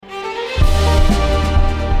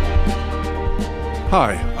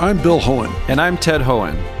Hi, I'm Bill Hohen. And I'm Ted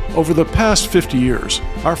Hohen. Over the past 50 years,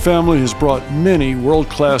 our family has brought many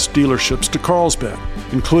world-class dealerships to Carlsbad,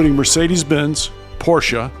 including Mercedes-Benz,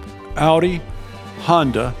 Porsche, Audi,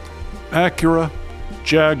 Honda, Acura,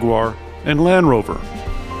 Jaguar, and Land Rover.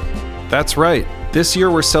 That's right. This year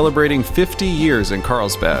we're celebrating 50 years in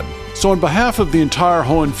Carlsbad. So on behalf of the entire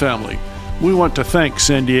Hohen family, we want to thank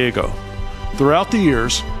San Diego. Throughout the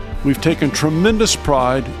years, we've taken tremendous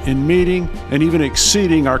pride in meeting and even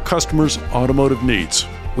exceeding our customers' automotive needs.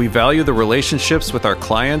 We value the relationships with our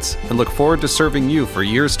clients and look forward to serving you for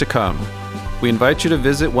years to come. We invite you to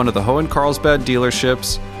visit one of the Hohen Carlsbad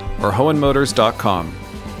dealerships or hohenmotors.com.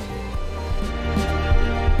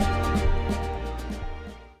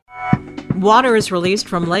 Water is released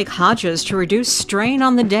from Lake Hodges to reduce strain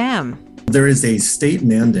on the dam. There is a state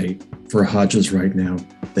mandate for Hodges right now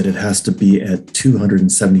that it has to be at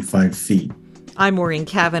 275 feet. I'm Maureen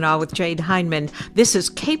Cavanaugh with Jade Hindman. This is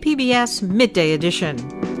KPBS Midday Edition.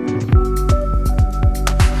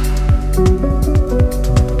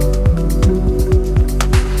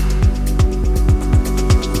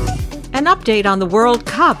 An update on the World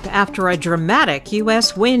Cup after a dramatic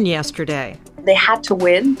U.S. win yesterday. They had to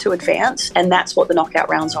win to advance, and that's what the knockout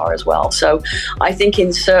rounds are as well. So I think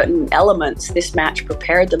in certain elements, this match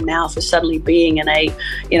prepared them now for suddenly being in a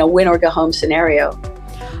win or go home scenario.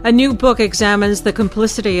 A new book examines the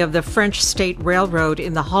complicity of the French State Railroad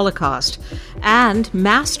in the Holocaust. And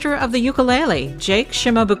master of the ukulele, Jake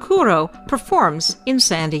Shimabukuro, performs in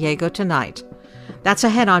San Diego tonight. That's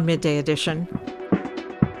ahead on Midday Edition.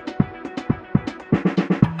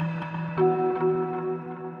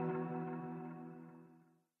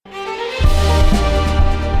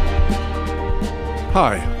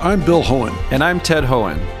 Hi, I'm Bill Hohen. And I'm Ted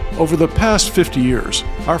Hohen. Over the past 50 years,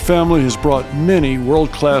 our family has brought many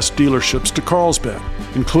world-class dealerships to Carlsbad,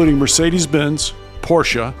 including Mercedes-Benz,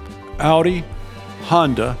 Porsche, Audi,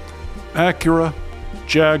 Honda, Acura,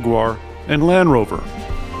 Jaguar, and Land Rover.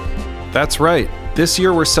 That's right. This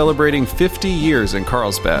year we're celebrating 50 years in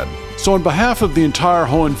Carlsbad. So on behalf of the entire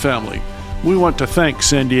Hohen family, we want to thank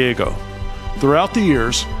San Diego. Throughout the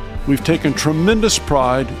years, we've taken tremendous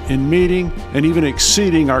pride in meeting and even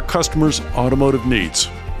exceeding our customers' automotive needs.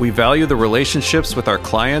 We value the relationships with our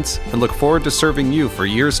clients and look forward to serving you for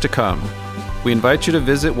years to come. We invite you to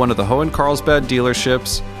visit one of the Hohen Carlsbad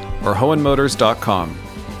dealerships or hohenmotors.com.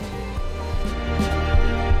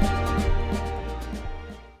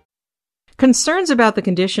 Concerns about the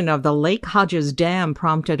condition of the Lake Hodges Dam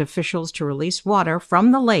prompted officials to release water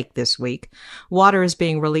from the lake this week. Water is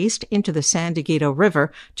being released into the San Diego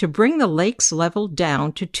River to bring the lake's level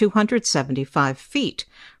down to 275 feet.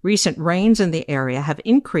 Recent rains in the area have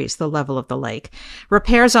increased the level of the lake.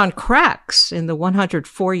 Repairs on cracks in the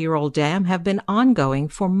 104-year-old dam have been ongoing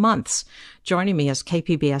for months. Joining me is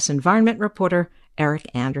KPBS environment reporter Eric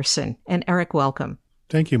Anderson. And Eric, welcome.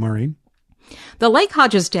 Thank you, Maureen. The Lake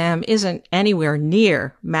Hodges Dam isn't anywhere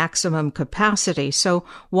near maximum capacity, so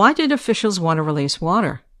why did officials want to release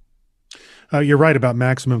water? You're right about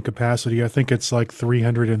maximum capacity. I think it's like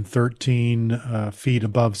 313 feet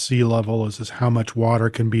above sea level is how much water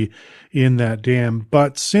can be in that dam.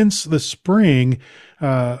 But since the spring,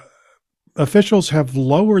 officials have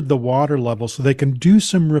lowered the water level so they can do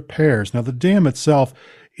some repairs. Now, the dam itself,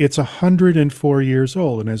 it's 104 years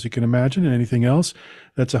old. And as you can imagine, anything else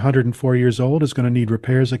that's 104 years old is going to need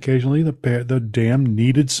repairs occasionally. The dam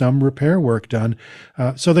needed some repair work done.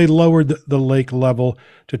 So they lowered the lake level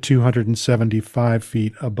to 275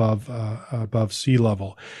 feet above sea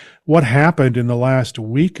level. What happened in the last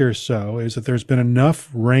week or so is that there's been enough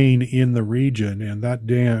rain in the region, and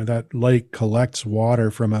that lake collects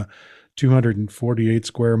water from a 248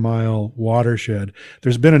 square mile watershed.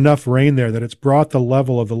 There's been enough rain there that it's brought the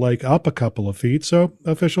level of the lake up a couple of feet. So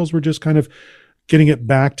officials were just kind of getting it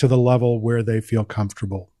back to the level where they feel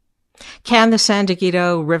comfortable. Can the San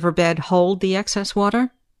Diego riverbed hold the excess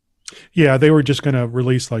water? Yeah, they were just going to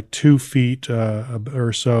release like 2 feet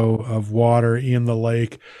or so of water in the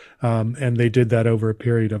lake, and they did that over a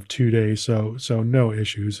period of 2 days. So no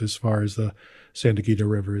issues as far as the San Diego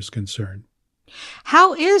River is concerned.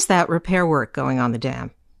 How is that repair work going on the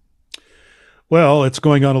dam? Well, it's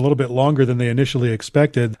going on a little bit longer than they initially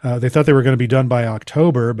expected. They thought they were going to be done by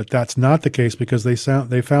October, but that's not the case because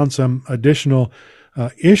they found some additional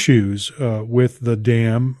issues with the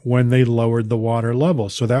dam when they lowered the water level.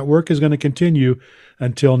 So that work is going to continue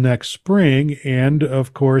until next spring. And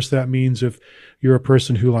of course, that means if you're a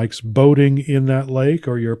person who likes boating in that lake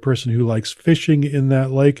or you're a person who likes fishing in that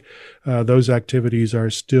lake, those activities are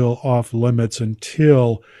still off limits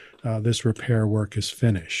until this repair work is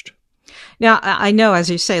finished. Now, I know, as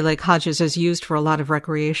you say, Lake Hodges is used for a lot of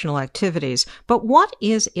recreational activities, but what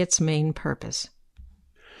is its main purpose?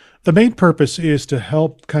 The main purpose is to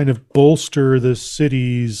help kind of bolster the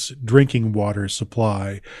city's drinking water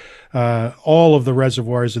supply. All of the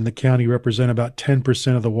reservoirs in the county represent about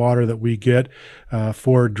 10% of the water that we get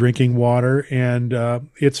for drinking water, and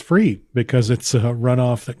it's free because it's a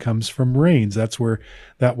runoff that comes from rains. That's where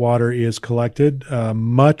that water is collected,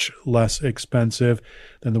 much less expensive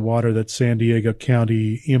than the water that San Diego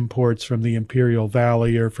County imports from the Imperial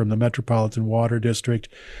Valley or from the Metropolitan Water District.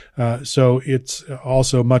 So it's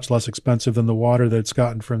also much less expensive than the water that's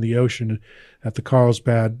gotten from the ocean at the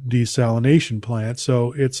Carlsbad desalination plant.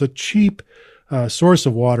 So it's a cheap source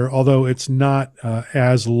of water, although it's not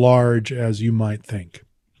as large as you might think.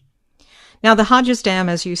 Now, the Hodges Dam,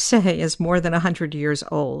 as you say, is more than 100 years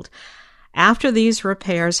old. After these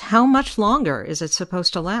repairs, how much longer is it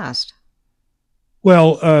supposed to last?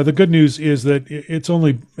 Well, the good news is that it's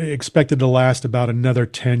only expected to last about another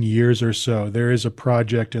 10 years or so. There is a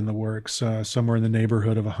project in the works, somewhere in the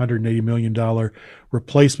neighborhood of $180 million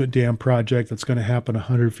replacement dam project that's going to happen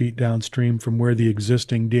 100 feet downstream from where the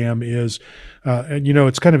existing dam is. And, you know,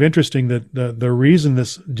 it's kind of interesting that the reason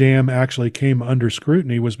this dam actually came under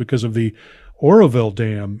scrutiny was because of the Oroville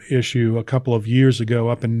Dam issue a couple of years ago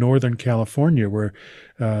up in Northern California, where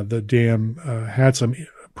the dam had some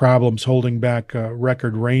problems holding back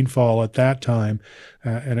record rainfall at that time,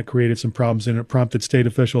 and it created some problems, and it prompted state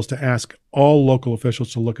officials to ask all local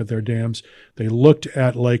officials to look at their dams. They looked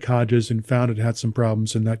at Lake Hodges and found it had some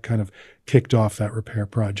problems, and that kind of kicked off that repair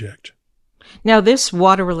project. Now, this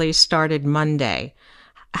water release started Monday.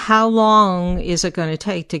 How long is it going to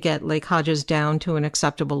take to get Lake Hodges down to an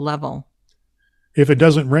acceptable level? If it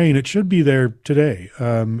doesn't rain, it should be there today.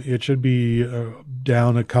 It should be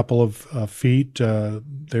down a couple of feet.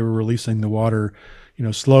 They were releasing the water,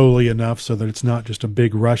 slowly enough so that it's not just a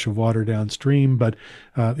big rush of water downstream. But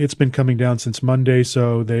it's been coming down since Monday,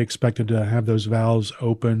 so they expected to have those valves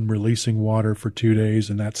open, releasing water for 2 days,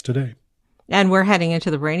 and that's today. And we're heading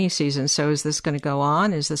into the rainy season, so is this going to go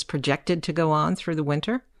on? Is this projected to go on through the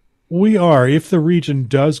winter? We are. If the region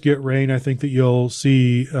does get rain, I think that you'll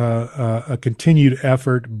see a continued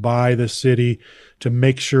effort by the city to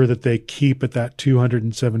make sure that they keep at that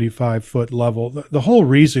 275-foot level. The whole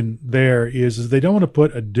reason there is they don't want to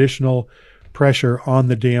put additional pressure on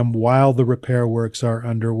the dam while the repair works are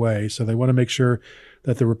underway. So they want to make sure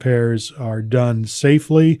that the repairs are done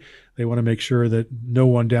safely. They want to make sure that no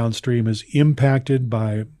one downstream is impacted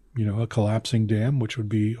by a collapsing dam, which would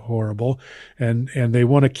be horrible. And they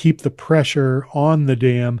want to keep the pressure on the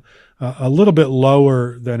dam a little bit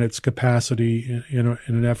lower than its capacity in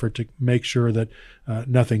an effort to make sure that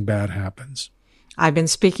nothing bad happens. I've been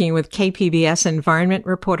speaking with KPBS environment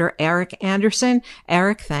reporter Eric Anderson.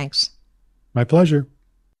 Eric, thanks. My pleasure.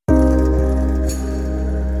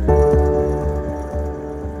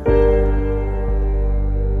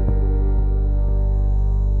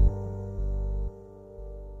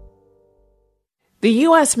 The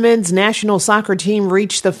U.S. men's national soccer team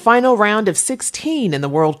reached the final round of 16 in the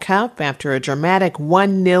World Cup after a dramatic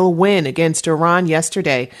 1-0 win against Iran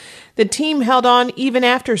yesterday. The team held on even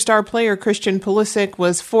after star player Christian Pulisic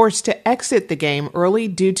was forced to exit the game early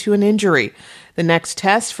due to an injury. The next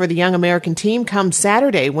test for the young American team comes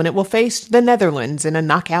Saturday when it will face the Netherlands in a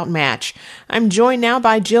knockout match. I'm joined now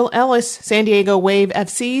by Jill Ellis, San Diego Wave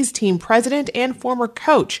FC's team president and former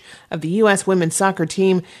coach of the U.S. women's soccer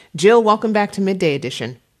team. Jill, welcome back to Midday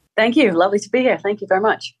Edition. Thank you. Lovely to be here. Thank you very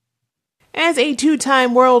much. As a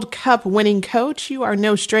two-time World Cup winning coach, you are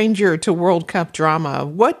no stranger to World Cup drama.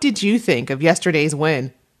 What did you think of yesterday's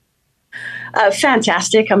win?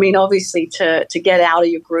 Fantastic. I mean, obviously, to get out of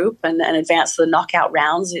your group and advance to the knockout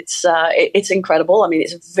rounds, it's incredible. I mean,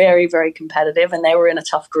 it's very, very competitive, and they were in a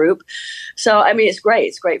tough group. So, I mean, it's great.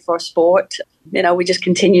 It's great for our sport. We just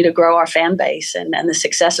continue to grow our fan base, and the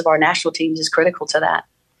success of our national teams is critical to that.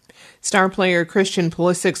 Star player Christian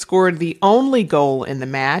Pulisic scored the only goal in the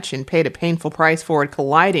match and paid a painful price for it,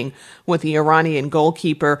 colliding with the Iranian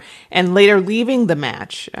goalkeeper and later leaving the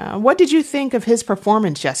match. What did you think of his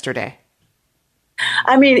performance yesterday?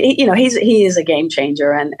 I mean, he is a game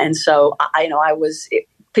changer, and so I was.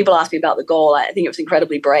 People asked me about the goal. I think it was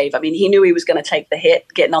incredibly brave. I mean, he knew he was going to take the hit,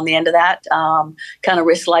 getting on the end of that, kind of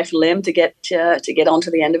risk life and limb to get onto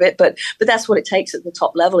the end of it. But that's what it takes at the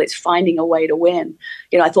top level. It's finding a way to win.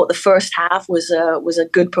 I thought the first half was a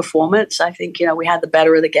good performance. I think we had the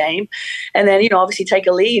better of the game, and then obviously take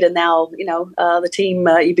a lead, and now the team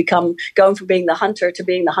you become going from being the hunter to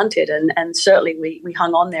being the hunted, and certainly we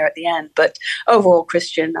hung on there at the end. But overall,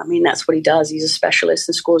 Christian, I mean, that's what he does. He's a specialist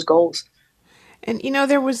and scores goals. And,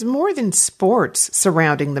 there was more than sports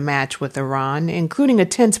surrounding the match with Iran, including a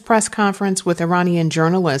tense press conference with Iranian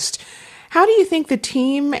journalists. How do you think the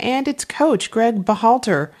team and its coach, Greg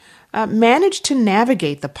Berhalter, managed to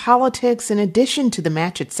navigate the politics in addition to the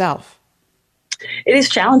match itself? It is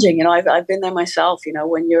challenging. I've been there myself,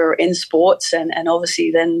 when you're in sports and obviously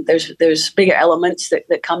then there's bigger elements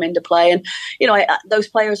that come into play. And, those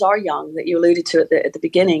players are young that you alluded to at the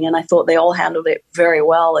beginning. And I thought they all handled it very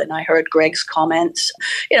well. And I heard Greg's comments.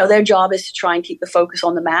 Their job is to try and keep the focus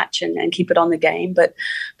on the match and keep it on the game. But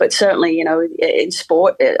certainly, in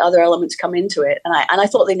sport, other elements come into it. And I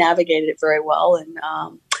thought they navigated it very well. And,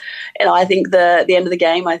 I think the end of the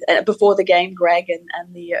game, before the game, Greg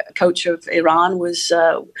and the coach of Iran was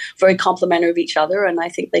very complimentary of each other, and I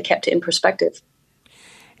think they kept it in perspective.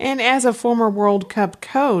 And as a former World Cup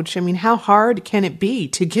coach, how hard can it be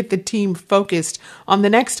to get the team focused on the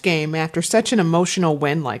next game after such an emotional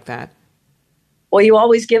win like that? Well, you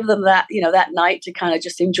always give them that, that night to kind of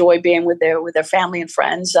just enjoy being with their family and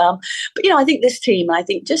friends. But, I think this team, I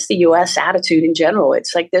think just the U.S. attitude in general,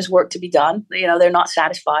 it's like there's work to be done. They're not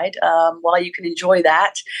satisfied. While you can enjoy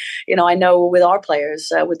that, I know with our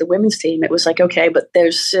players, with the women's team, it was like, okay, but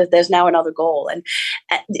there's now another goal. And,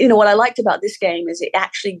 what I liked about this game is it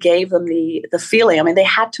actually gave them the feeling. They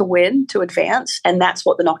had to win to advance, and that's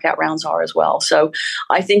what the knockout rounds are as well. So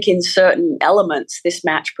I think in certain elements, this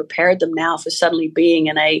match prepared them now for suddenly being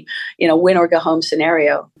in a win or go home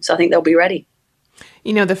scenario. So I think they'll be ready.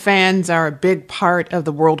 The fans are a big part of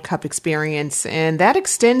the World Cup experience, and that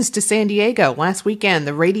extends to San Diego. Last weekend,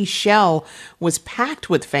 the Rady Shell was packed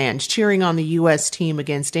with fans cheering on the U.S. team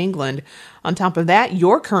against England. On top of that,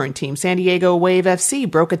 your current team, San Diego Wave FC,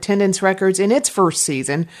 broke attendance records in its first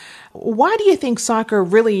season. Why do you think soccer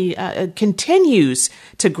really continues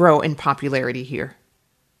to grow in popularity here?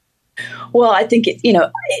 Well, I think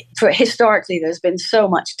historically, there's been so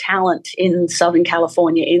much talent in Southern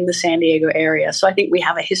California, in the San Diego area. So I think we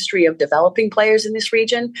have a history of developing players in this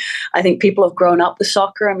region. I think people have grown up with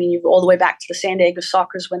soccer. You all the way back to the San Diego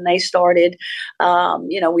Sockers when they started.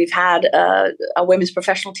 We've had a women's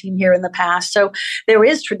professional team here in the past. So there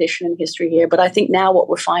is tradition and history here. But I think now what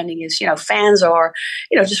we're finding is, fans are,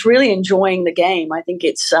 just really enjoying the game. I think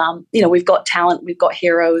it's, we've got talent, we've got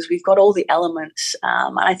heroes, we've got all the elements.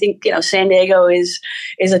 And I think, San Diego is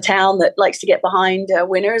a town that likes to get behind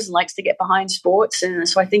winners and likes to get behind sports. And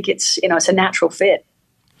so I think it's a natural fit.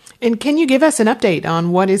 And can you give us an update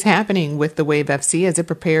on what is happening with the Wave FC as it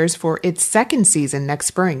prepares for its second season next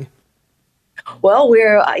spring? Well,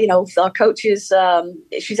 we're, our coach is,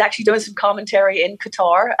 she's actually doing some commentary in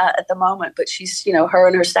Qatar at the moment, but she's, her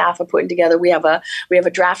and her staff are putting together. We have a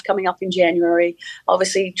draft coming up in January.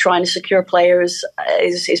 Obviously, trying to secure players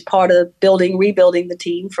is part of rebuilding the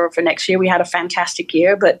team for next year. We had a fantastic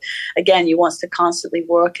year, but again, you want to constantly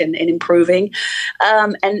work and improving.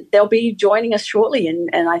 And they'll be joining us shortly.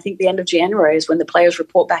 And I think the end of January is when the players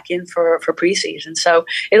report back in for preseason. So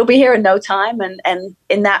it'll be here in no time. And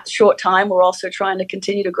in that short time, we're also trying to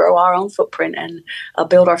continue to grow our own footprint and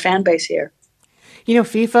build our fan base here.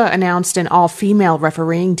 FIFA announced an all-female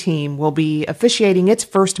refereeing team will be officiating its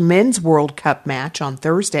first men's World Cup match on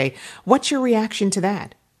Thursday. What's your reaction to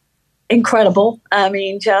that? Incredible. I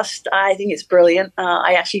think it's brilliant.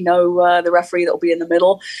 I actually know the referee that will be in the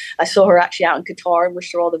middle. I saw her actually out in Qatar and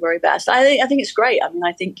wish her all the very best. I think it's great.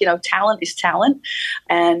 I think, talent is talent.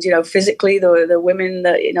 And, physically, the women,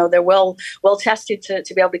 they're well tested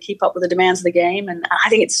to be able to keep up with the demands of the game. And I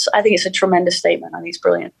think it's a tremendous statement. I think it's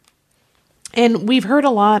brilliant. And we've heard a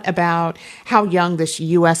lot about how young this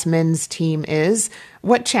U.S. men's team is.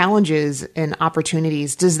 What challenges and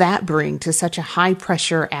opportunities does that bring to such a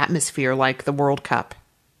high-pressure atmosphere like the World Cup?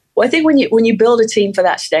 Well, I think when you build a team for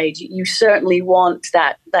that stage, you certainly want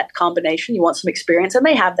that combination. You want some experience, and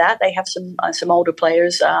they have that. They have some older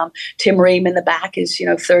players. Tim Ream in the back is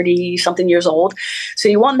 30-something years old, so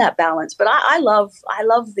you want that balance. But I love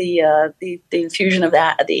the infusion of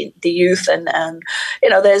that, the youth, and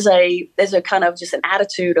there's a kind of just an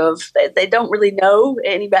attitude of they don't really know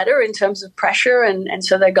any better in terms of pressure, and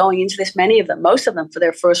so they're going into this. Many of them, most of them, for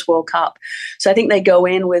their first World Cup. So I think they go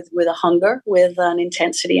in with a hunger, with an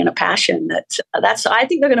intensity and a passion that's I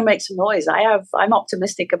think they're going to make some noise. I'm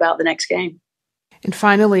optimistic about the next game. And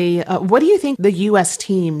finally, what do you think the U.S.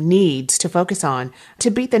 team needs to focus on to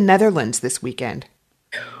beat the Netherlands this weekend?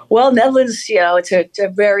 Well, Netherlands, it's a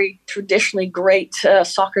very traditionally great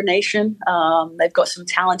soccer nation. They've got some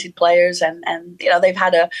talented players, and they've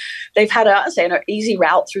had I'd say an easy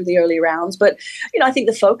route through the early rounds. But I think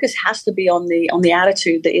the focus has to be on the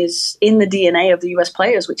attitude that is in the DNA of the U.S.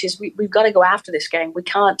 players, which is we've got to go after this game. We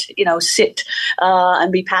can't sit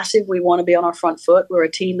and be passive. We want to be on our front foot. We're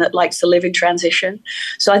a team that likes to live in transition.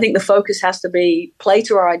 So I think the focus has to be play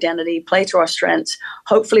to our identity, play to our strengths.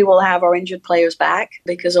 Hopefully, we'll have our injured players back,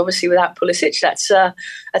 because obviously without Pulisic, that's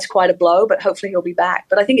quite a blow, but hopefully he'll be back.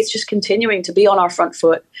 But I think it's just continuing to be on our front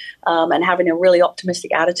foot and having a really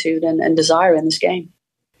optimistic attitude and desire in this game.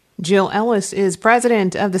 Jill Ellis is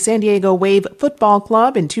president of the San Diego Wave Football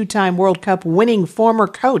Club and two-time World Cup winning former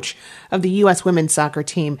coach of the U.S. women's soccer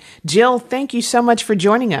team. Jill, thank you so much for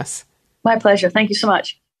joining us. My pleasure. Thank you so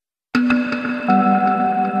much.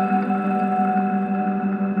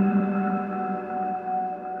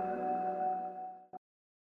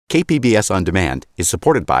 KPBS On Demand is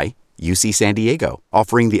supported by UC San Diego,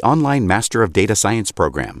 offering the online Master of Data Science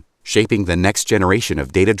program, shaping the next generation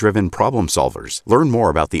of data-driven problem solvers. Learn more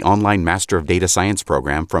about the online Master of Data Science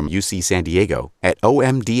program from UC San Diego at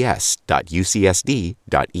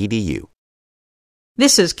omds.ucsd.edu.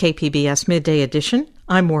 This is KPBS Midday Edition.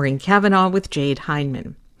 I'm Maureen Cavanaugh with Jade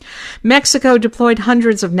Hindman. Mexico deployed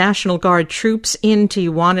hundreds of National Guard troops in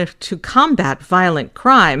Tijuana to combat violent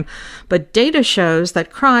crime, but data shows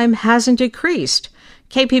that crime hasn't decreased.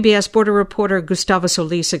 KPBS border reporter Gustavo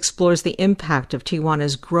Solis explores the impact of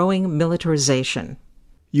Tijuana's growing militarization.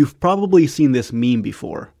 You've probably seen this meme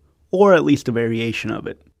before, or at least a variation of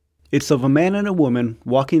it. It's of a man and a woman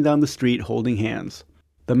walking down the street holding hands.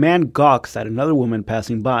 The man gawks at another woman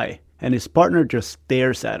passing by, and his partner just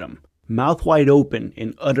stares at him, mouth wide open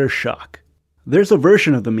in utter shock. There's a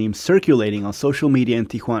version of the meme circulating on social media in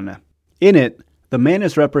Tijuana. In it, the man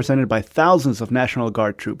is represented by thousands of National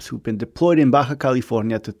Guard troops who've been deployed in Baja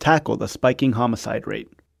California to tackle the spiking homicide rate.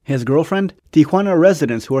 His girlfriend? Tijuana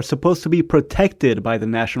residents who are supposed to be protected by the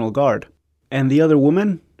National Guard. And the other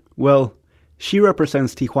woman? Well, she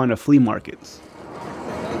represents Tijuana flea markets.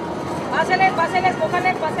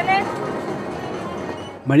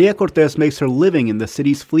 Maria Cortez makes her living in the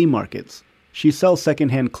city's flea markets. She sells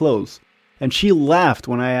secondhand clothes, and she laughed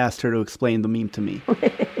when I asked her to explain the meme to me.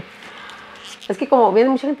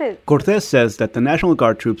 Cortez says that the National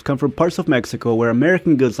Guard troops come from parts of Mexico where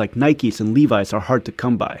American goods like Nikes and Levi's are hard to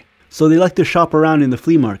come by, so they like to shop around in the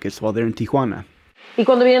flea markets while they're in Tijuana. Y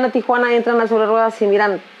cuando vienen a Tijuana entran a sobre ruedas y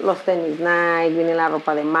miran los tenis Nike, viene la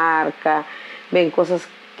ropa de marca, ven cosas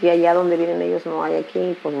que allá donde vienen ellos no hay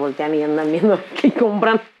aquí, pues voltean y andan viendo qué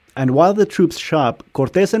compran. And while the troops shop,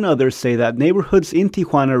 Cortez and others say that neighborhoods in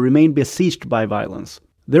Tijuana remain besieged by violence.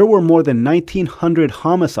 There were more than 1,900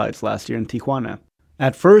 homicides last year in Tijuana.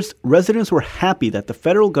 At first, residents were happy that the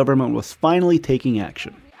federal government was finally taking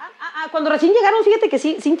action. Cuando recién llegaron, fíjate que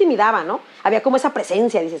sí intimidaba, ¿no? Había como esa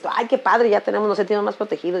presencia, dices, ay, qué padre, ya nos sentimos más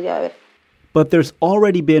protegidos, ya a ver. But there's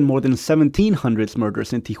already been more than 1,700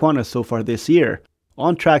 murders in Tijuana so far this year,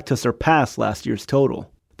 on track to surpass last year's total.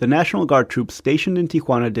 The National Guard troops stationed in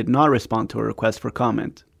Tijuana did not respond to a request for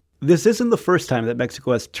comment. This isn't the first time that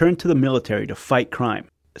Mexico has turned to the military to fight crime.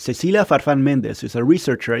 Cecilia Farfán Méndez is a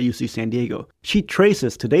researcher at UC San Diego. She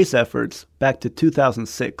traces today's efforts back to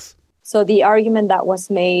 2006. So the argument that was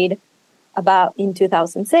made about in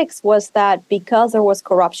 2006 was that because there was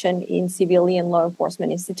corruption in civilian law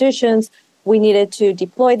enforcement institutions, we needed to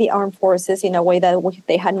deploy the armed forces in a way that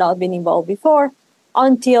they had not been involved before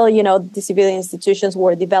until, the civilian institutions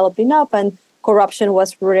were developing up and corruption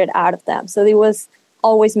was rooted out of them. So it was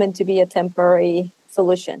always meant to be a temporary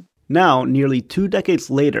solution. Now, nearly 2 decades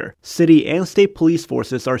later, city and state police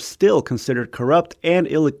forces are still considered corrupt and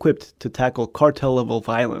ill-equipped to tackle cartel-level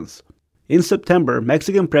violence. In September,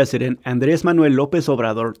 Mexican President Andrés Manuel López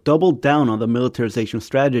Obrador doubled down on the militarization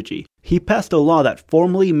strategy. He passed a law that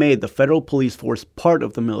formally made the federal police force part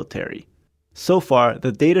of the military. So far,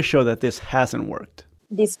 the data show that this hasn't worked.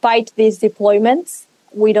 Despite these deployments,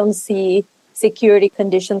 we don't see security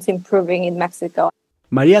conditions improving in Mexico.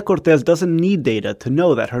 Maria Cortez doesn't need data to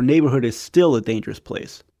know that her neighborhood is still a dangerous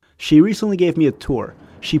place. She recently gave me a tour.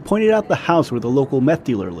 She pointed out the house where the local meth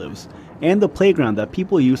dealer lives and the playground that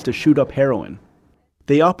people use to shoot up heroin.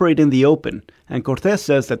 They operate in the open, and Cortez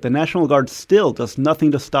says that the National Guard still does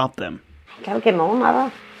nothing to stop them. Claro que no,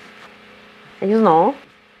 nada. Ellos no.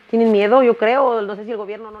 Tienen miedo, yo creo. No sé si el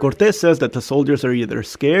gobierno no. Cortez says that the soldiers are either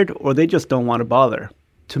scared or they just don't want to bother.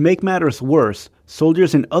 To make matters worse,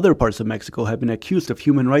 soldiers in other parts of Mexico have been accused of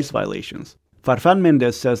human rights violations. Farfán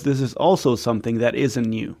Méndez says this is also something that isn't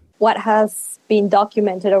new. What has been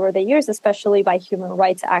documented over the years, especially by human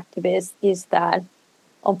rights activists, is that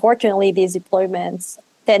unfortunately, these deployments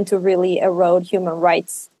tend to really erode human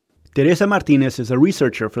rights. Teresa Martinez is a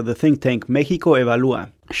researcher for the think tank Mexico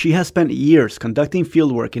Evalúa. She has spent years conducting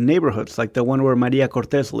fieldwork in neighborhoods like the one where Maria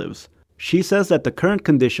Cortez lives. She says that the current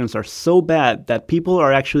conditions are so bad that people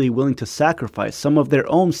are actually willing to sacrifice some of their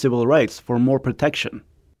own civil rights for more protection.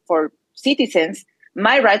 For citizens,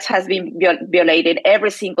 my rights has been violated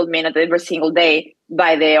every single minute, every single day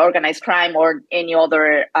by the organized crime or any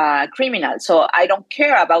other criminal. So I don't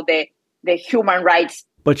care about the human rights.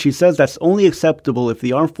 But she says that's only acceptable if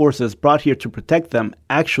the armed forces brought here to protect them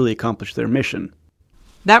actually accomplish their mission.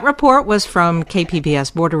 That report was from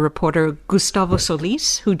KPBS border reporter Gustavo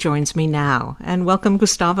Solis, who joins me now. And welcome,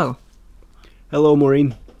 Gustavo. Hello,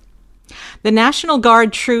 Maureen. The National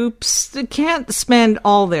Guard troops can't spend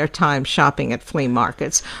all their time shopping at flea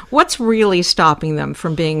markets. What's really stopping them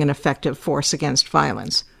from being an effective force against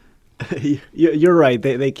violence? You're right.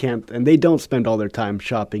 They can't, and they don't spend all their time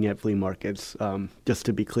shopping at flea markets, just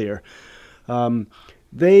to be clear.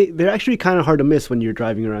 They're actually kind of hard to miss when you're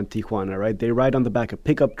driving around Tijuana, right? They ride on the back of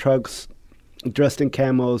pickup trucks, dressed in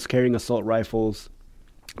camos, carrying assault rifles.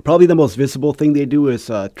 Probably the most visible thing they do is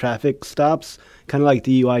traffic stops, kind of like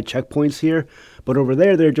DUI checkpoints here. But over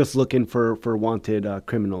there, they're just looking for wanted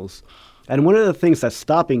criminals. And one of the things that's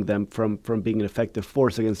stopping them from being an effective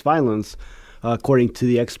force against violence, according to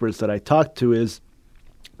the experts that I talked to, is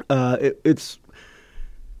it's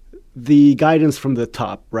the guidance from the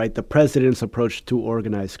top, right? The president's approach to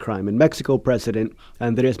organized crime. In Mexico, President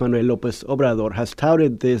Andrés Manuel López Obrador has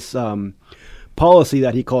touted this policy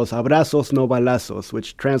that he calls abrazos no balazos,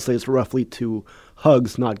 which translates roughly to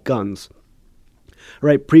hugs, not guns.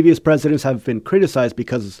 Right? Previous presidents have been criticized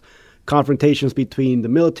because confrontations between the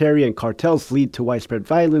military and cartels lead to widespread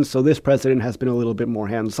violence. So this president has been a little bit more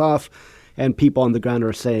hands-off, and people on the ground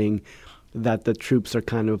are saying that the troops are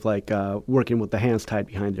kind of like working with the hands tied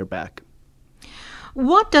behind their back.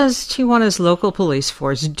 What does Tijuana's local police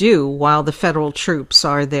force do while the federal troops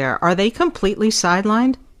are there? Are they completely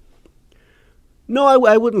sidelined? No,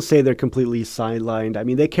 I wouldn't say they're completely sidelined. I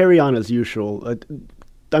mean, they carry on as usual.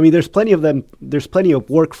 I mean, there's plenty of them. There's plenty of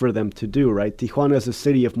work for them to do, right? Tijuana is a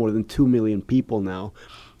city of more than 2 million people now,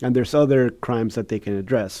 and there's other crimes that they can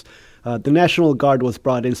address. The National Guard was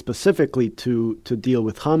brought in specifically to deal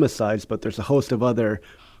with homicides, but there's a host of other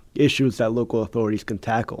issues that local authorities can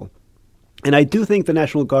tackle. And I do think the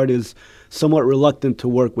National Guard is somewhat reluctant to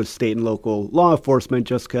work with state and local law enforcement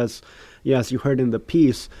just because, as you heard in the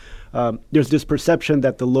piece, there's this perception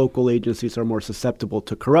that the local agencies are more susceptible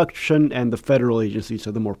to corruption and the federal agencies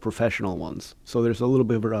are the more professional ones. So there's a little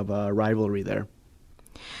bit of a rivalry there.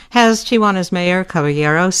 Has Tijuana's Mayor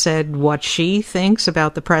Caballero said what she thinks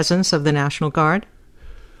about the presence of the National Guard?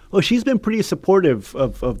 Well, she's been pretty supportive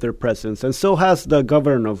of their presence, and so has the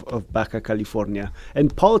governor of Baja California.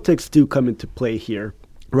 And politics do come into play here,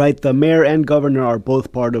 right? The mayor and governor are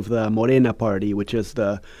both part of the Morena party, which is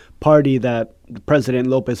the party that President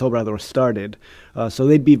López Obrador started. So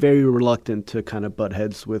they'd be very reluctant to kind of butt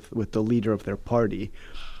heads with the leader of their party.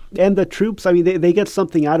 And the troops, I mean, they get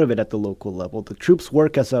something out of it at the local level. The troops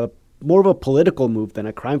work as more of a political move than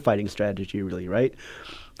a crime-fighting strategy, really, right?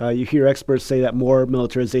 You hear experts say that more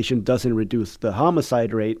militarization doesn't reduce the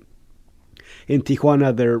homicide rate. In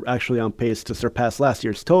Tijuana, they're actually on pace to surpass last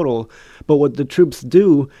year's total. But what the troops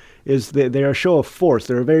do is they're a show of force.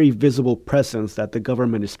 They're a very visible presence that the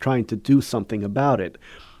government is trying to do something about it.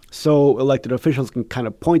 So elected officials can kind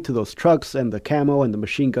of point to those trucks and the camo and the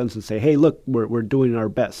machine guns and say, hey, look, we're doing our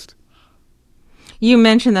best. You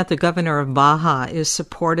mentioned that the governor of Baja is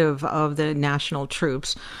supportive of the national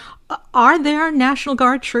troops. Are there National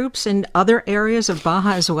Guard troops in other areas of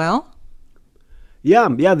Baja as well? Yeah,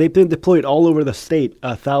 they've been deployed all over the state,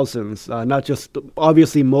 thousands. Not just,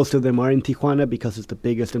 obviously, most of them are in Tijuana because it's the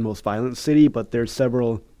biggest and most violent city, but there's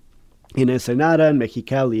several in Ensenada and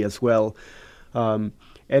Mexicali as well. And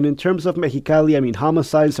in terms of Mexicali, I mean,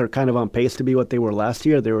 homicides are kind of on pace to be what they were last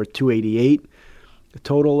year. There were 288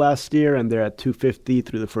 total last year, and they're at 250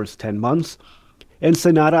 through the first 10 months.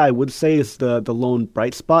 Ensenada, I would say, is the lone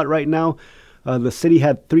bright spot right now. The city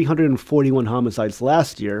had 341 homicides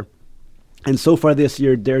last year, and so far this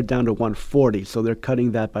year, they're down to 140, so they're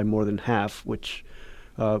cutting that by more than half, which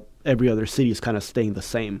every other city is kind of staying the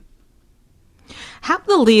same. Have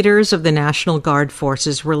the leaders of the National Guard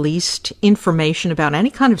forces released information about any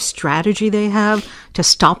kind of strategy they have to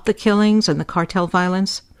stop the killings and the cartel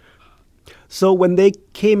violence? So when they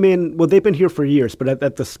came in, well, they've been here for years, but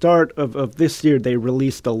at the start of this year, they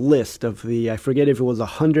released a list of I forget if it was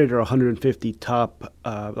 100 or 150 top,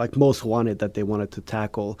 most wanted that they wanted to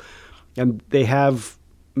tackle. And they have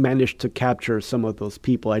managed to capture some of those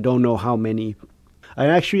people. I don't know how many.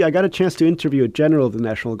 I got a chance to interview a general of the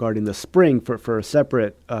National Guard in the spring for a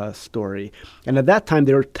separate story. And at that time,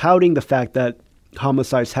 they were touting the fact that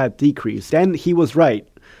homicides had decreased. And he was right.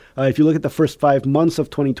 If you look at the first 5 months of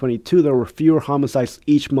 2022, there were fewer homicides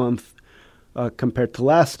each month compared to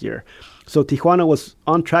last year. So Tijuana was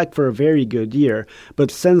on track for a very good year.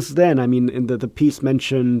 But since then, I mean, in the piece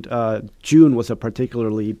mentioned June was a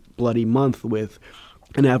particularly bloody month with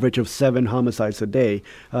an average of 7 homicides a day.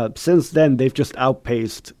 Since then, they've just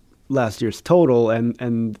outpaced last year's total,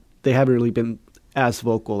 and they haven't really been as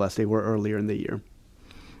vocal as they were earlier in the year.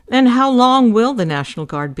 And how long will the National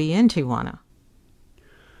Guard be in Tijuana?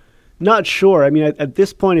 Not sure. I mean, at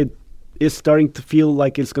this point, it is starting to feel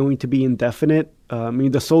like it's going to be indefinite. I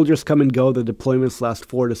mean, the soldiers come and go. The deployments last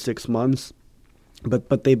 4 to 6 months.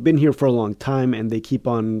 But they've been here for a long time, and they keep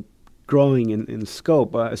on growing in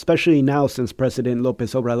scope, especially now since President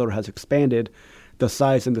López Obrador has expanded the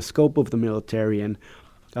size and the scope of the military. And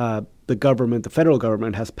the federal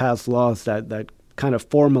government, has passed laws that kind of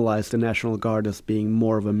formalize the National Guard as being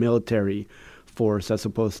more of a military force as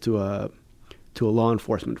opposed to a law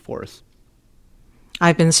enforcement force.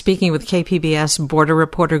 I've been speaking with KPBS border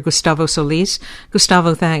reporter Gustavo Solis.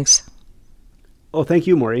 Gustavo, thanks. Oh, thank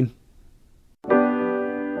you, Maureen.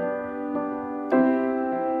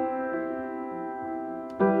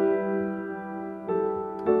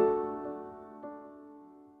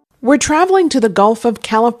 We're traveling to the Gulf of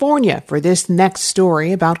California for this next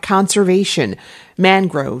story about conservation.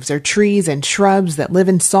 Mangroves are trees and shrubs that live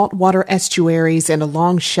in saltwater estuaries and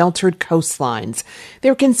along sheltered coastlines.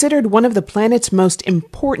 They're considered one of the planet's most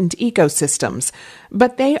important ecosystems,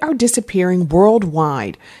 but they are disappearing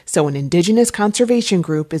worldwide. So an indigenous conservation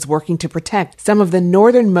group is working to protect some of the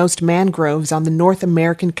northernmost mangroves on the North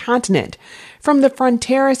American continent. From the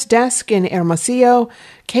Fronteras desk in Hermosillo,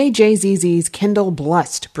 KJZZ's Kendall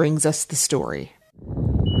Blust brings us the story.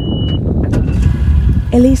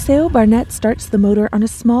 Eliseo Barnett starts the motor on a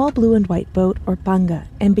small blue and white boat, or panga,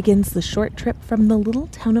 and begins the short trip from the little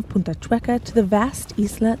town of Punta Chueca to the vast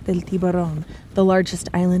Isla del Tiburón, the largest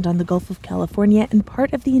island on the Gulf of California and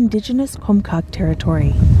part of the indigenous Comcaac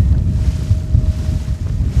territory.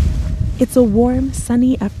 It's a warm,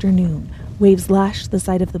 sunny afternoon. Waves lash the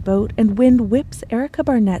side of the boat, and wind whips Erica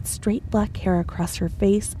Barnett's straight black hair across her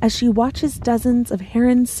face as she watches dozens of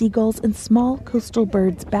herons, seagulls, and small coastal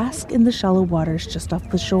birds bask in the shallow waters just off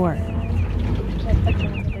the shore.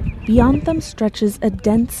 Beyond them stretches a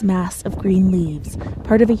dense mass of green leaves,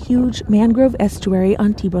 part of a huge mangrove estuary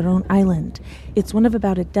on Tiburón Island. It's one of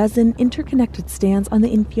about a dozen interconnected stands on the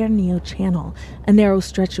Infiernillo Channel, a narrow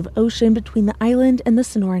stretch of ocean between the island and the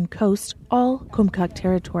Sonoran coast, all Comcaac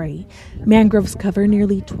territory. Mangroves cover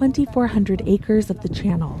nearly 2,400 acres of the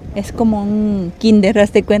channel.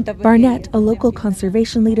 Barnett, a local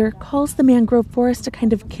conservation leader, calls the mangrove forest a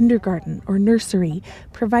kind of kindergarten or nursery,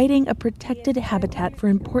 providing a protected habitat for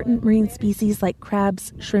important marine species like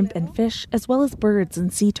crabs, shrimp, and fish, as well as birds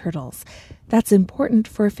and sea turtles. That's important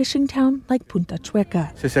for a fishing town like Punta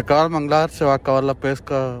Chueca. Si se acaba el manglar, se va a acabar la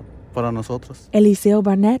pesca para nosotros. Eliseo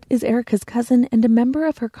Barnett is Erica's cousin and a member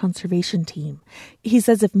of her conservation team. He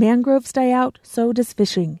says if mangroves die out, so does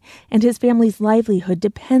fishing, and his family's livelihood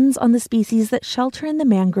depends on the species that shelter in the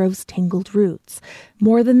mangrove's tangled roots.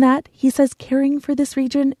 More than that, he says caring for this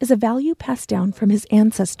region is a value passed down from his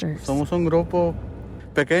ancestors. Somos un grupo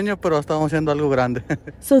pequeño, pero estamos haciendo algo grande.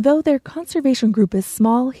 So though their conservation group is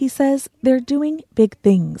small, he says, they're doing big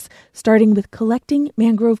things, starting with collecting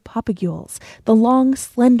mangrove papagules, the long,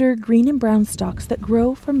 slender green and brown stalks that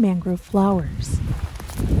grow from mangrove flowers.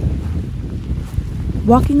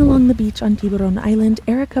 Walking along the beach on Tiburón Island,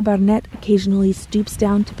 Erica Barnett occasionally stoops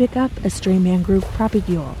down to pick up a stray mangrove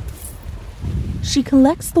propagule. She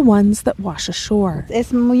collects the ones that wash ashore.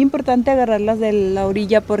 Es muy importante agarrarlas de la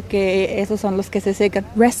orilla porque esos son los que se secan.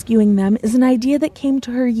 Rescuing them is an idea that came to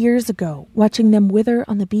her years ago, watching them wither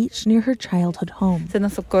on the beach near her childhood home. Se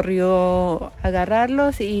nos ocurrió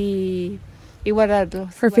agarrarlos y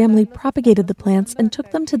guardarlos. Her family propagated the plants and took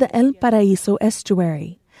them to the El Paraíso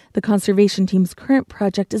estuary. The conservation team's current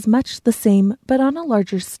project is much the same, but on a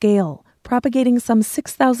larger scale, propagating some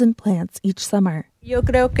 6,000 plants each summer. Yo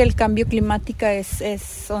creo que el cambio climático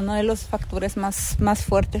es uno de los factores más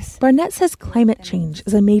fuertes. Barnett says climate change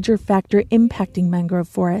is a major factor impacting mangrove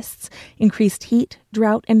forests. Increased heat,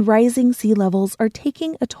 drought, and rising sea levels are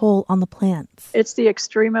taking a toll on the plants. It's the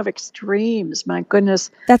extreme of extremes, my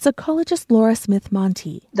goodness. That's ecologist Laura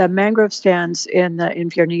Smith-Monty. The mangrove stands in the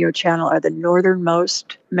Infiernillo Channel are the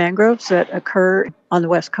northernmost mangroves that occur on the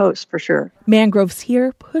west coast, for sure. Mangroves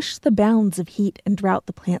here push the bounds of heat and drought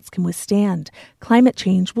the plants can withstand. Climate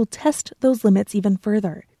change will test those limits even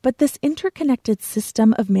further. But this interconnected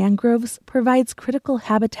system of mangroves provides critical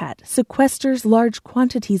habitat, sequesters large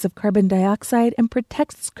quantities of carbon dioxide, and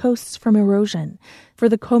protects coasts from erosion. For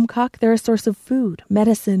the Comcaac, they're a source of food,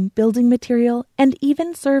 medicine, building material, and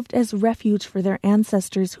even served as refuge for their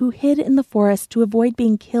ancestors who hid in the forest to avoid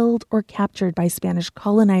being killed or captured by Spanish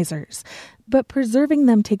colonizers. But preserving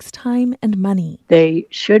them takes time and money. They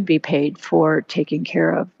should be paid for taking care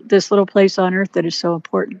of this little place on Earth that is so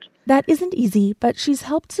important. That isn't easy, but she's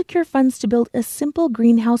helped secure funds to build a simple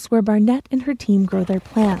greenhouse where Barnett and her team grow their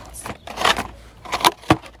plants.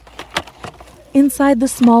 Inside the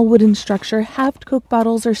small wooden structure, halved Coke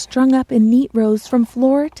bottles are strung up in neat rows from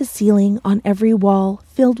floor to ceiling on every wall,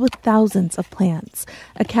 filled with thousands of plants.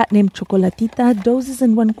 A cat named Chocolatita dozes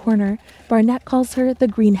in one corner. Barnett calls her the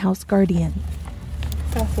greenhouse guardian.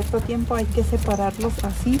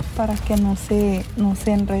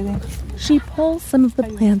 She pulls some of the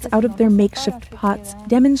plants out of their makeshift pots,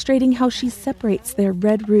 demonstrating how she separates their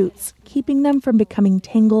red roots, keeping them from becoming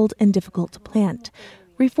tangled and difficult to plant.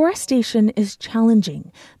 Reforestation is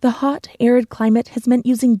challenging. The hot, arid climate has meant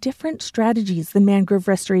using different strategies than mangrove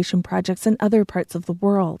restoration projects in other parts of the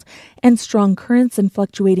world. And strong currents and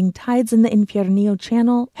fluctuating tides in the Infiernillo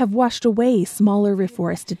Channel have washed away smaller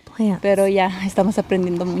reforested plants. Pero ya estamos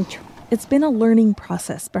aprendiendo mucho. It's been a learning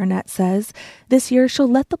process, Barnett says. This year, she'll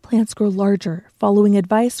let the plants grow larger, following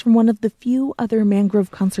advice from one of the few other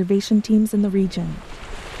mangrove conservation teams in the region.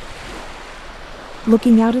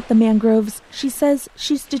 Looking out at the mangroves, she says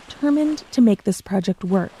she's determined to make this project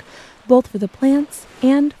work, both for the plants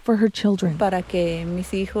and for her children, Para que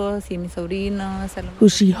mis hijos y mis sobrinos, who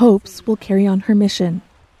she hopes will carry on her mission.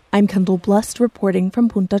 I'm Kendall Blust reporting from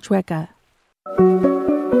Punta Chueca.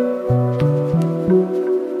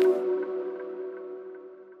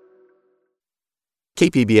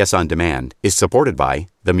 KPBS On Demand is supported by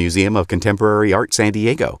the Museum of Contemporary Art San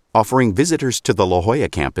Diego, offering visitors to the La Jolla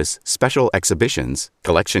campus special exhibitions,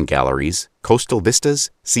 collection galleries, coastal vistas,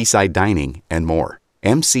 seaside dining, and more.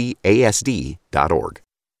 MCASD.org.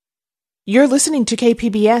 You're listening to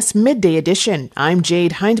KPBS Midday Edition. I'm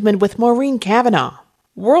Jade Hindman with Maureen Cavanaugh.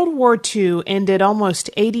 World War II ended almost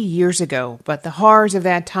 80 years ago, but the horrors of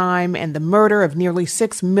that time and the murder of nearly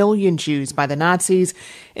 6 million Jews by the Nazis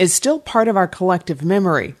is still part of our collective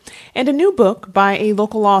memory. And a new book by a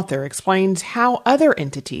local author explains how other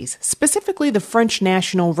entities, specifically the French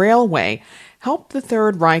National Railway, helped the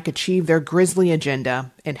Third Reich achieve their grisly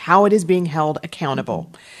agenda and how it is being held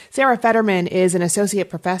accountable. Sarah Fetterman is an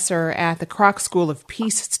associate professor at the Kroc School of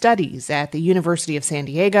Peace Studies at the University of San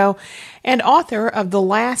Diego and author of The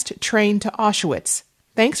Last Train to Auschwitz.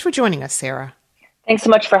 Thanks for joining us, Sarah. Thanks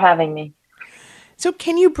so much for having me. So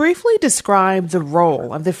can you briefly describe the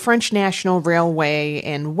role of the French National Railway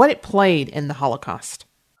and what it played in the Holocaust?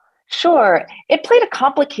 Sure. It played a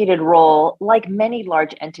complicated role like many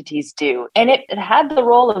large entities do. And it had the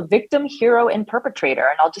role of victim, hero, and perpetrator.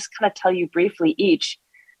 And I'll just kind of tell you briefly each.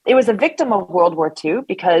 It was a victim of World War II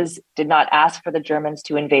because it did not ask for the Germans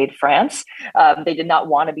to invade France. They did not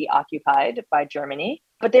want to be occupied by Germany.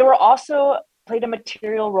 But they were also played a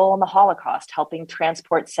material role in the Holocaust, helping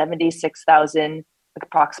transport 76,000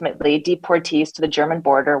 approximately deportees to the German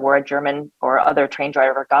border where a German or other train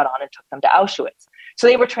driver got on and took them to Auschwitz. So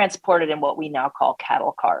they were transported in what we now call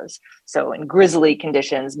cattle cars. So in grisly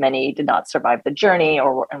conditions, many did not survive the journey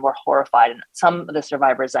and were horrified. And some of the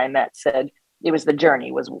survivors I met said it was the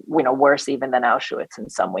journey was worse even than Auschwitz in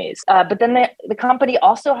some ways. But then the company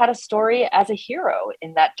also had a story as a hero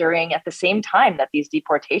in that at the same time that these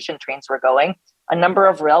deportation trains were going, a number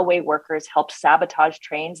of railway workers helped sabotage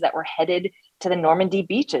trains that were headed to the Normandy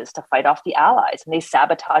beaches to fight off the Allies. And they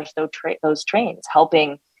sabotaged those trains,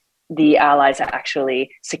 helping the Allies actually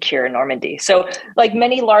secure Normandy. So like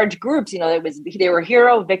many large groups, they were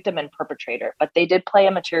hero, victim, and perpetrator, but they did play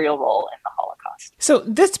a material role in the Holocaust. So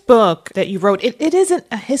this book that you wrote, it isn't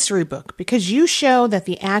a history book because you show that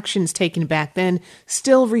the actions taken back then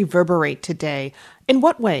still reverberate today. In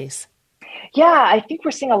what ways? Yeah, I think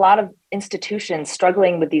we're seeing a lot of institutions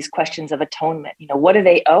struggling with these questions of atonement. What do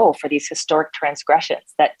they owe for these historic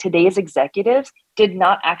transgressions that today's executives did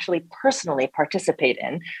not actually personally participate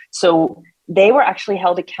in? So they were actually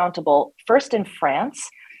held accountable first in France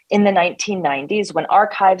in the 1990s when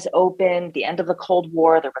archives opened, the end of the Cold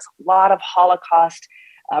War. There was a lot of Holocaust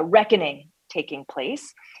reckoning taking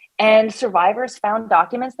place. And survivors found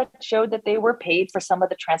documents that showed that they were paid for some of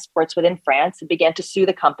the transports within France and began to sue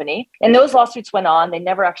the company. And those lawsuits went on. They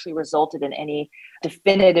never actually resulted in any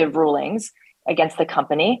definitive rulings against the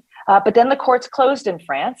company. But then the courts closed in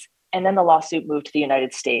France. And then the lawsuit moved to the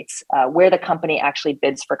United States, where the company actually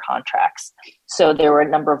bids for contracts. So there were a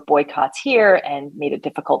number of boycotts here and made it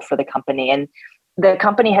difficult for the company. And the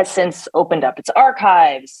company has since opened up its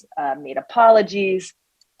archives, made apologies.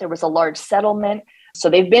 There was a large settlement. So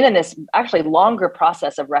they've been in this actually longer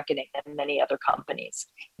process of reckoning than many other companies.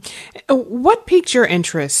 What piqued your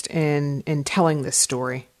interest in telling this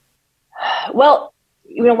story? Well,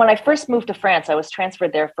 when I first moved to France, I was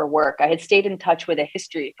transferred there for work. I had stayed in touch with a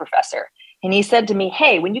history professor, and he said to me,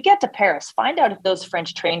 hey, when you get to Paris, find out if those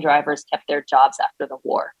French train drivers kept their jobs after the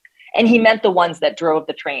war. And he meant the ones that drove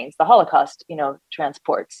the trains, the Holocaust,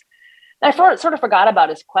 transports. And I sort of forgot about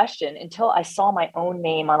his question until I saw my own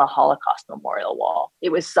name on a Holocaust memorial wall.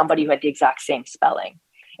 It was somebody who had the exact same spelling.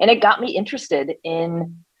 And it got me interested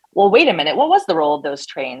in, well, wait a minute, what was the role of those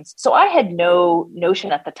trains? So I had no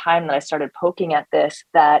notion at the time that I started poking at this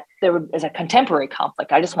that there was a contemporary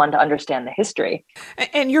conflict. I just wanted to understand the history.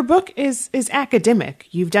 And your book is academic.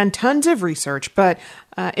 You've done tons of research, but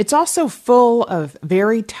it's also full of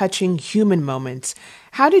very touching human moments.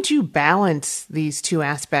 How did you balance these two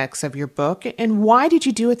aspects of your book, and why did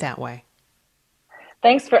you do it that way?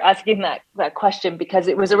 Thanks for asking that question, because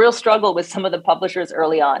it was a real struggle with some of the publishers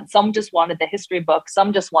early on. Some just wanted the history book,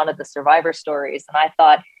 some just wanted the survivor stories. And I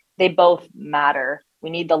thought they both matter. We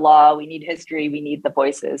need the law, we need history, we need the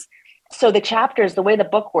voices. So the chapters, the way the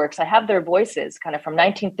book works, I have their voices kind of from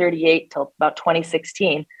 1938 till about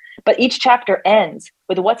 2016. But each chapter ends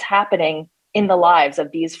with what's happening in the lives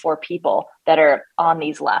of these four people that are on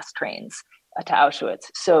these last trains to Auschwitz.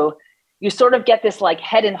 So you sort of get this like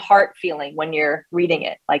head and heart feeling when you're reading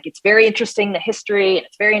it. Like it's very interesting, the history, and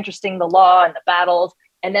it's very interesting, the law and the battles,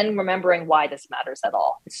 and then remembering why this matters at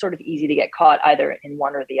all. It's sort of easy to get caught either in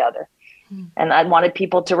one or the other. And I wanted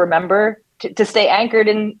people to remember to stay anchored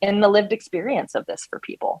in the lived experience of this for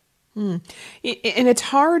people. And it's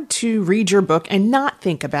hard to read your book and not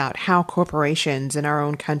think about how corporations in our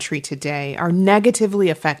own country today are negatively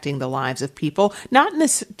affecting the lives of people, not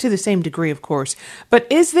to the same degree, of course, but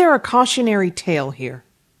is there a cautionary tale here?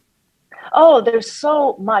 Oh, there's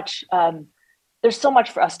so much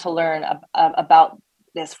for us to learn about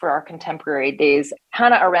this for our contemporary days.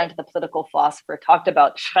 Hannah Arendt, the political philosopher, talked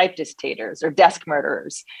about Schreibtischtäters or desk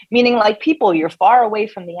murderers, meaning like people you're far away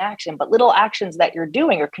from the action, but little actions that you're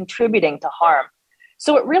doing are contributing to harm.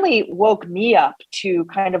 So it really woke me up to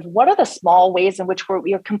kind of what are the small ways in which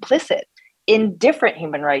we are complicit in different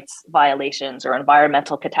human rights violations or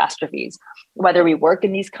environmental catastrophes, whether we work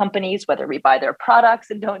in these companies, whether we buy their products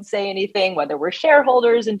and don't say anything, whether we're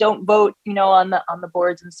shareholders and don't vote, on the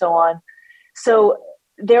boards and so on. So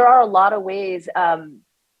there are a lot of ways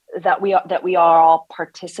that we are all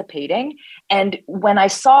participating. And when I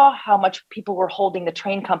saw how much people were holding the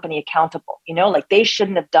train company accountable, like they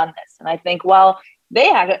shouldn't have done this. And I think, well, they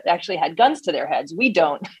actually had guns to their heads. We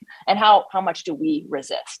don't. And how much do we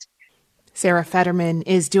resist? Sarah Federman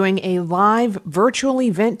is doing a live virtual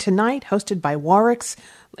event tonight hosted by Warwick's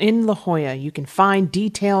in La Jolla. You can find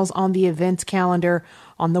details on the events calendar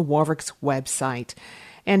on the Warwick's website.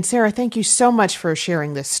 And Sarah, thank you so much for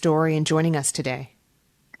sharing this story and joining us today.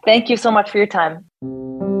 Thank you so much for your time.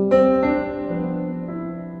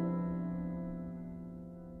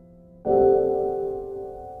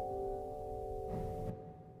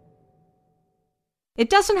 It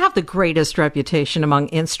doesn't have the greatest reputation among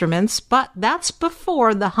instruments, but that's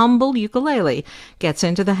before the humble ukulele gets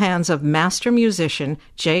into the hands of master musician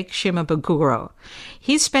Jake Shimabukuro.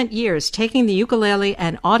 He's spent years taking the ukulele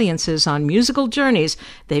and audiences on musical journeys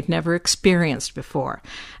they've never experienced before.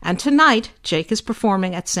 And tonight, Jake is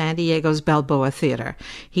performing at San Diego's Balboa Theater.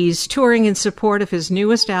 He's touring in support of his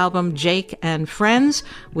newest album, Jake and Friends,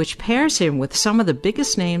 which pairs him with some of the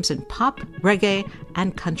biggest names in pop, reggae,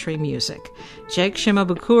 and country music. Jake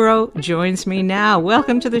Shimabukuro joins me now.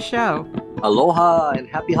 Welcome to the show. Aloha and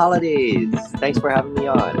happy holidays. Thanks for having me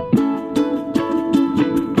on.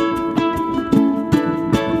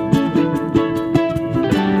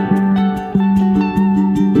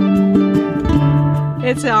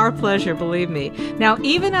 It's our pleasure, believe me. Now,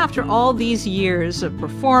 even after all these years of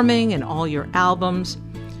performing and all your albums,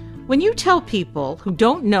 when you tell people who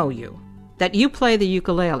don't know you that you play the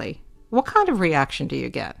ukulele, what kind of reaction do you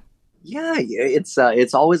get? Yeah,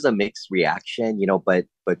 it's always a mixed reaction,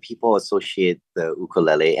 but people associate the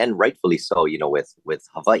ukulele, and rightfully so, with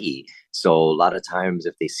Hawaii. So a lot of times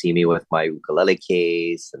if they see me with my ukulele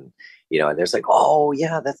case and, and there's like, oh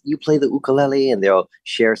yeah, that's, you play the ukulele, and they'll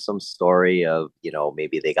share some story of,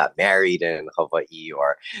 maybe they got married in Hawaii,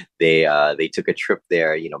 or they took a trip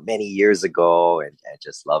there, many years ago and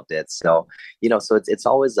just loved it. So, so it's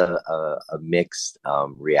always a mixed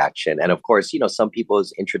reaction. And of course, some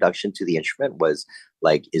people's introduction to the instrument was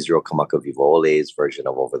like Israel Kamakawiwo'ole's version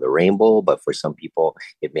of Over the Rainbow, but for some people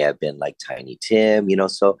it may have been like Tiny Tim,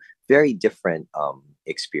 so very different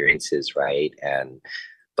experiences, right?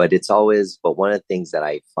 But one of the things that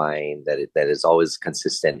I find that is always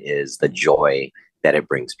consistent is the joy that it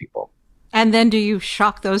brings people. And then do you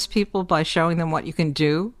shock those people by showing them what you can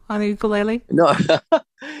do on the ukulele? No.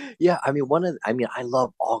 Yeah, I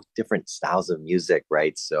love all different styles of music,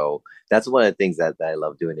 right? So that's one of the things that I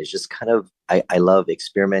love doing, is just kind of, I love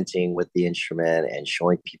experimenting with the instrument and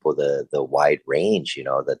showing people the wide range,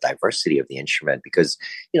 the diversity of the instrument. Because,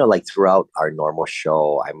 like throughout our normal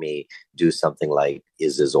show, I may do something like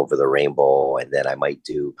Is Over the Rainbow, and then I might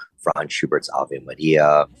do Franz Schubert's Ave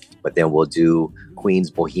Maria, but then we'll do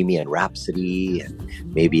Queen's Bohemian Rhapsody, and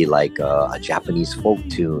maybe like a Japanese folk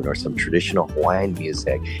tune or some traditional Hawaiian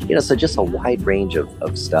music, so just a wide range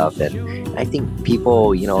of stuff. And I think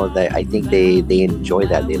people, I think they enjoy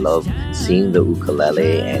that. They love seeing the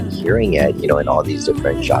ukulele and hearing it, in all these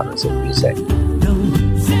different genres of music.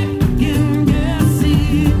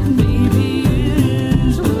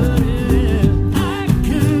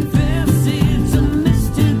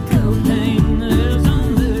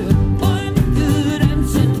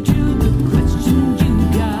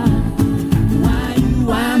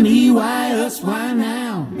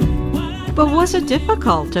 But was it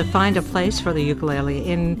difficult to find a place for the ukulele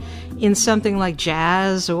in something like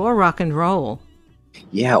jazz or rock and roll?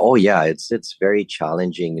 Yeah, oh yeah, it's very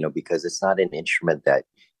challenging, because it's not an instrument that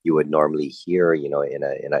you would normally hear, in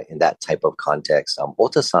that type of context.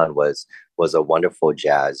 Ota-san was a wonderful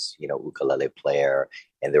jazz, ukulele player,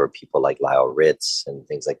 and there were people like Lyle Ritz and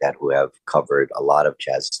things like that who have covered a lot of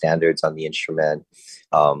jazz standards on the instrument.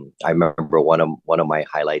 I remember one of my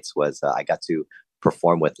highlights was I got to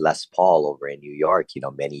perform with Les Paul over in New York,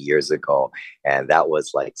 many years ago. And that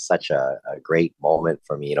was like such a great moment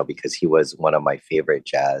for me, because he was one of my favorite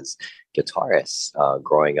jazz guitarists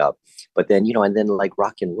growing up. But then, and then like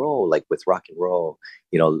rock and roll,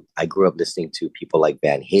 I grew up listening to people like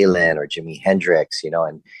Van Halen or Jimi Hendrix,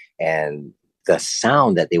 and the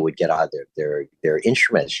sound that they would get out of their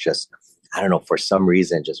instruments just, I don't know, for some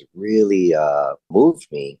reason, just really moved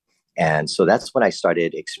me. And so that's when I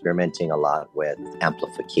started experimenting a lot with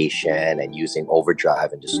amplification and using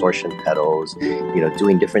overdrive and distortion pedals,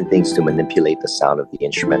 doing different things to manipulate the sound of the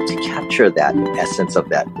instrument to capture that essence of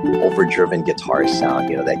that overdriven guitar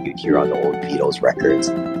sound, that you'd hear on the old Beatles records.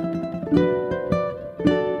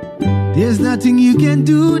 There's nothing you can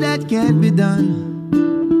do that can't be done.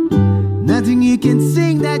 Nothing you can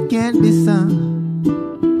sing that can't be sung.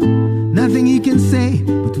 Nothing you can say,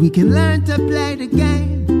 but we can learn to play the game.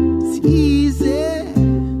 Easy.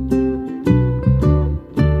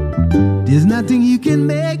 There's nothing you can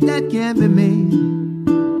make that can't be made.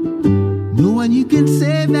 No one you can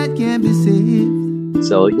save that can't be saved.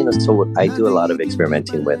 So, so I do a lot of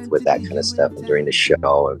experimenting with that kind of stuff during the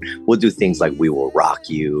show. And we'll do things like We Will Rock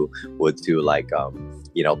You. We'll do like,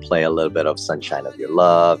 play a little bit of Sunshine of Your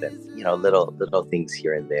Love and, little things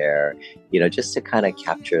here and there, just to kind of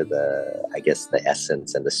capture the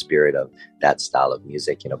essence and the spirit of that style of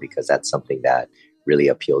music, because that's something that really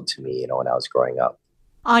appealed to me, when I was growing up.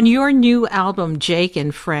 On your new album, Jake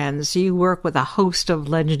and Friends, you work with a host of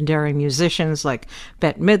legendary musicians like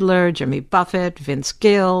Bette Midler, Jimmy Buffett, Vince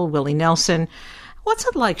Gill, Willie Nelson. What's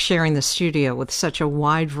it like sharing the studio with such a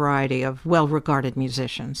wide variety of well-regarded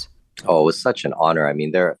musicians? Oh, it was such an honor. I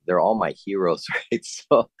mean, they're all my heroes, right?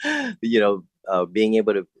 So, being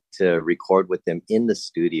able to record with them in the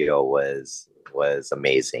studio was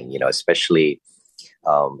amazing. Especially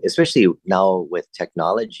now with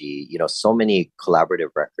technology. So many collaborative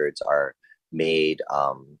records are made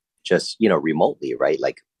just remotely, right?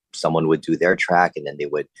 Like someone would do their track and then they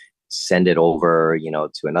would send it over,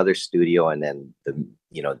 to another studio, and then the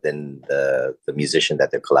musician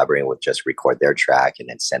that they're collaborating with just record their track and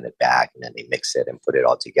then send it back, and then they mix it and put it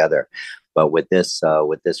all together. But with this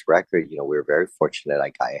record, we were very fortunate.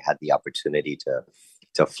 Like I had the opportunity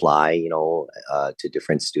to fly, to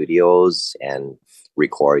different studios and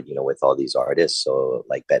record, with all these artists. So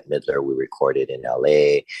like Bette Midler, we recorded in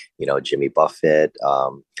LA, Jimmy Buffett.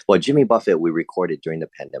 Jimmy Buffett, we recorded during the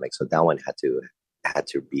pandemic. So that one had to had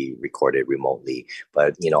to be recorded remotely.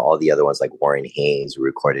 But, all the other ones like Warren Haynes were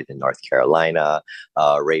recorded in North Carolina.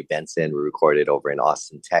 Ray Benson were recorded over in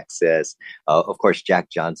Austin, Texas. Of course, Jack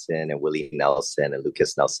Johnson and Willie Nelson and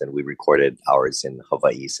Lucas Nelson, we recorded ours in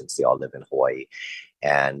Hawaii since they all live in Hawaii.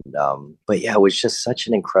 And, but yeah, it was just such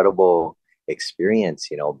an incredible experience,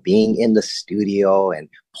 being in the studio and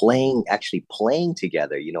actually playing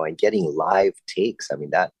together, and getting live takes. I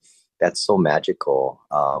mean, that's so magical.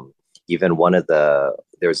 Even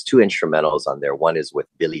there's two instrumentals on there. One is with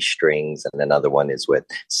Billy Strings and another one is with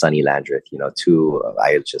Sonny Landreth,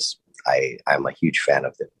 I'm a huge fan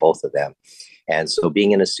of both of them. And so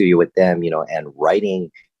being in a studio with them, and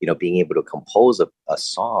writing, being able to compose a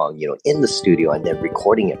song, in the studio and then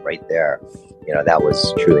recording it right there, that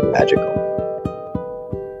was truly magical.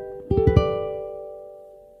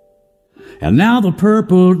 And now the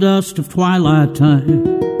purple dust of twilight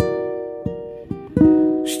time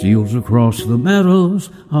steals across the meadows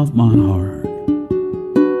of my heart.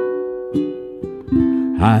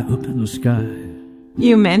 High up in the sky.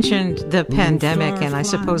 You mentioned the pandemic, and I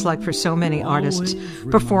suppose like for so many artists,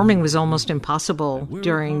 performing was almost impossible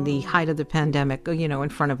during the height of the pandemic, in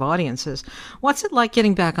front of audiences. What's it like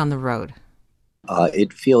getting back on the road?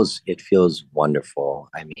 It feels wonderful.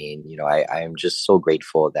 I mean, I am just so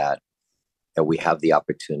grateful that we have the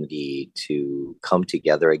opportunity to come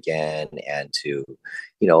together again and to,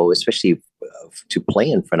 especially to play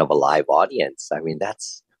in front of a live audience. I mean,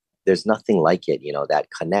 there's nothing like it, that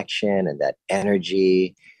connection and that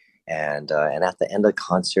energy. And at the end of the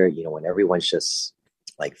concert, when everyone's just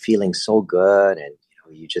like feeling so good and,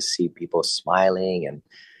 you just see people smiling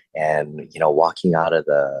and walking out of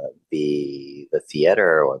the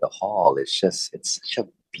theater or the hall, it's such a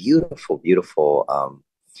beautiful, beautiful,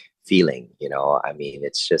 feeling, I mean,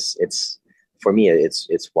 it's for me,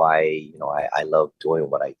 it's why, I love doing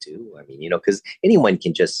what I do. I mean, because anyone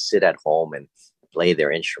can just sit at home and play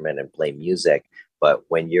their instrument and play music. But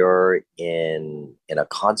when you're in a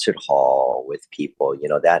concert hall with people,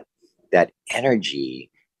 that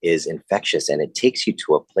energy is infectious and it takes you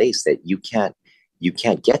to a place that you can't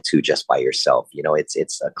get to just by yourself.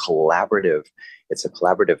 It's a collaborative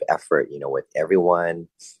effort, with everyone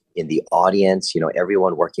in the audience,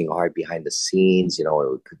 everyone working hard behind the scenes, it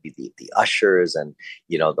could be the ushers and,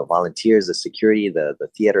 the volunteers, the security, the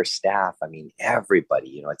theater staff. I mean,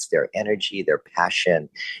 everybody, it's their energy, their passion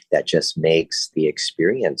that just makes the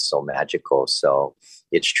experience so magical. So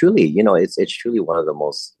it's truly, it's truly one of the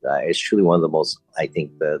most, I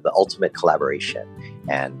think the ultimate collaboration.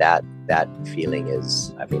 And that feeling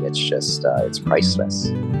is, I mean, it's just, it's priceless.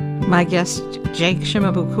 My guest, Jake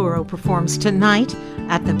Shimabukuro, performs tonight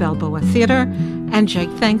at the Balboa Theater. And Jake,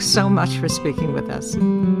 thanks so much for speaking with us.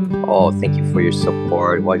 Oh, thank you for your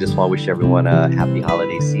support. Well, I just want to wish everyone a happy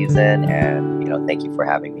holiday season. And, thank you for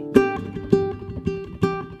having me.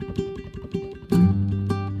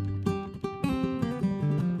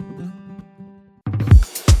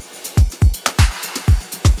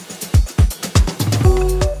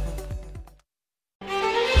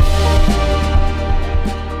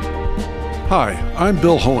 Hi, I'm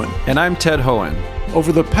Bill Hohen. And I'm Ted Hohen.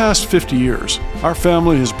 Over the past 50 years, our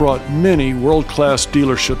family has brought many world-class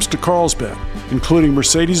dealerships to Carlsbad, including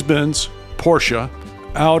Mercedes-Benz, Porsche,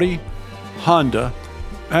 Audi, Honda,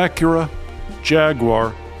 Acura,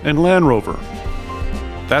 Jaguar, and Land Rover.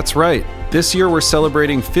 That's right. This year we're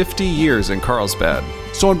celebrating 50 years in Carlsbad.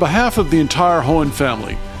 So on behalf of the entire Hohen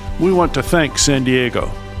family, we want to thank San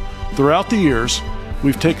Diego. Throughout the years,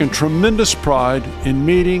 we've taken tremendous pride in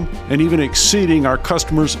meeting and even exceeding our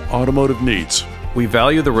customers' automotive needs. We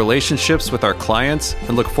value the relationships with our clients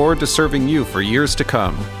and look forward to serving you for years to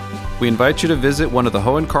come. We invite you to visit one of the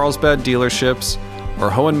Hohen Carlsbad dealerships or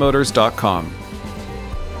hohenmotors.com.